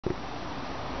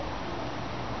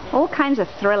All kinds of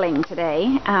thrilling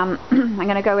today. I'm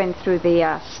going to go in through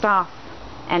the staff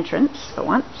entrance for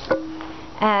once,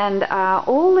 and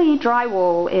all the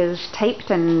drywall is taped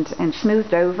and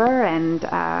smoothed over and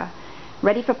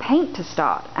ready for paint to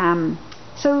start.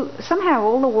 So somehow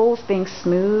all the walls being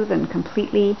smooth and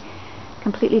completely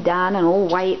done and all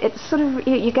white, it's sort of,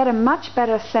 you get a much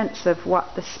better sense of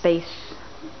what the space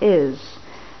is,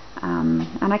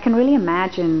 and I can really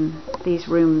imagine these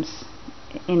rooms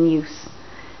in use.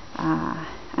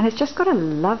 And it's just got a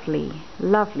lovely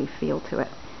feel to it.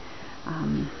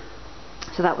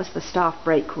 So that was the staff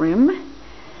break room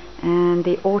and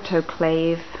the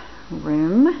autoclave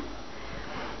room.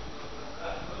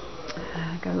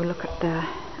 Go look at the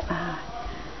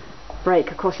break.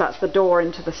 Of course, that's the door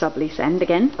into the sublease end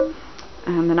again.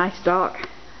 And the nice dark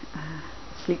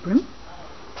sleep room.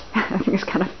 I think it's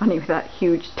kind of funny with that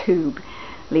huge tube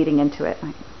leading into it.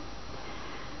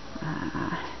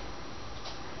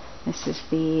 This is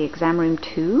the exam room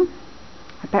 2.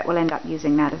 I bet we'll end up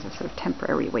using that as a sort of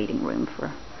temporary waiting room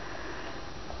for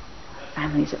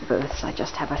families at births, I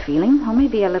just have a feeling. Or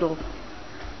maybe a little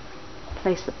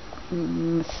place that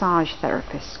massage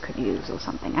therapists could use or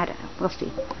something. I don't know. We'll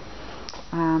see.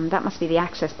 That must be the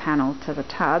access panel to the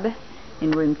tub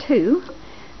in room 2.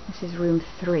 This is room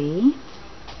 3.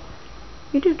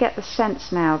 You do get the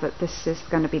sense now that this is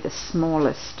going to be the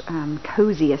smallest,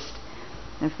 coziest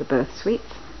of the birth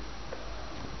suites.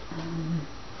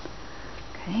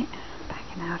 Okay,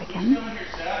 backing out again.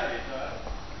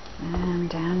 And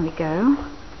down we go.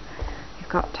 You've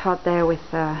got Todd there with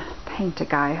the painter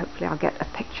guy. Hopefully I'll get a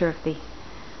picture of the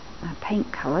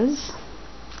paint colours.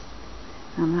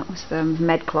 And that was the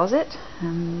med closet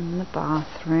and the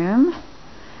bathroom.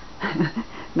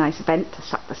 Nice vent to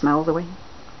suck the smells away.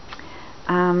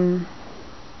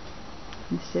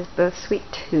 This is birth suite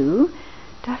 2.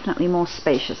 Definitely more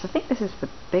spacious. I think this is the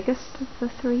biggest of the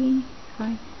 3, if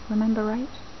I remember right.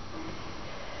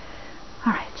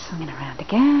 Alright, swinging around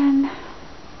again.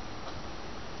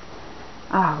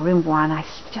 Oh, room 1. I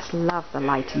just love the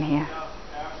light in here.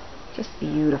 Just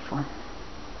beautiful.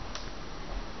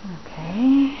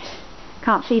 Okay.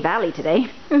 Can't see Valley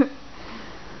today. And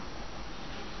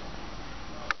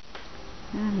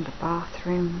the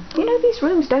bathroom. You know, these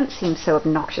rooms don't seem so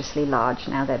obnoxiously large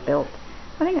now they're built.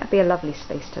 I think that'd be a lovely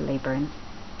space to labour in.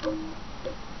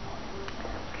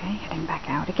 Okay, heading back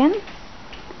out again.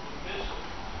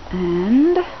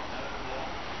 And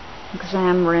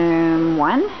exam room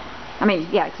 1. I mean,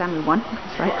 yeah, exam room 1,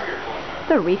 that's right.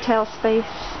 The retail space.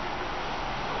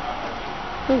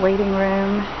 The waiting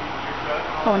room.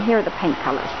 Oh, and here are the paint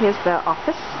colours. Here's the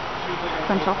office,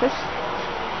 front office.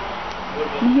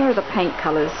 And here are the paint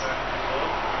colours.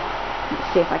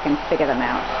 Let's see if I can figure them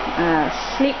out.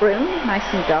 Sleep room, nice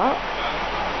and dark.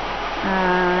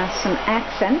 Some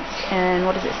accents, and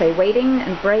what does it say? Waiting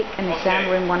and break and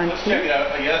exam room 1 and 2. Check it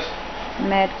out, I guess.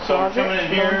 Med closet,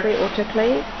 laundry,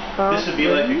 autoclave. This would be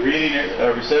like a greeting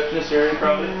receptionist area,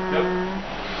 probably. Yep.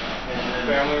 And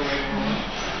family waiting room.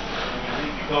 I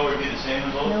think the color would be the same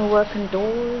as all. No working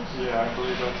doors. Yeah, I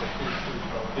believe that's a pretty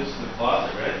color. This is the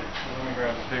closet, right? Let me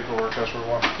grab the paperwork as we're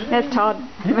walking. There's Todd.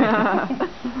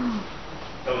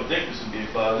 I would think this would be a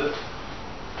closet.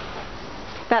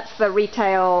 That's the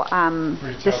retail,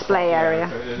 display area.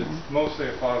 It's mostly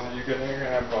a closet. You're going to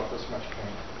have about this much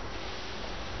paint.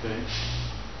 Okay.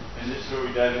 And this is where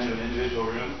we dive into an individual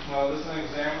room? No, this is an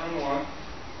exam room 1.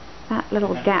 That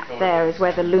little gap there is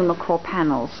where the Lumacore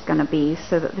panel's going to be,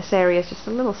 so that this area is just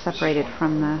a little separated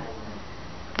from the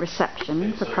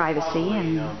reception for privacy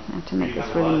and to make this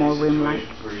really more room-like.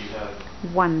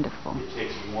 Wonderful.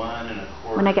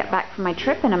 When I get back from my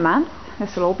trip in a month,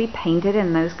 this will all be painted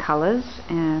in those colours,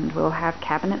 and we'll have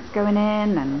cabinets going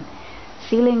in and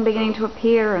ceiling beginning to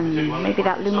appear, and maybe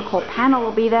that Lumacore panel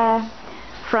will be there.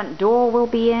 Front door will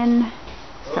be in.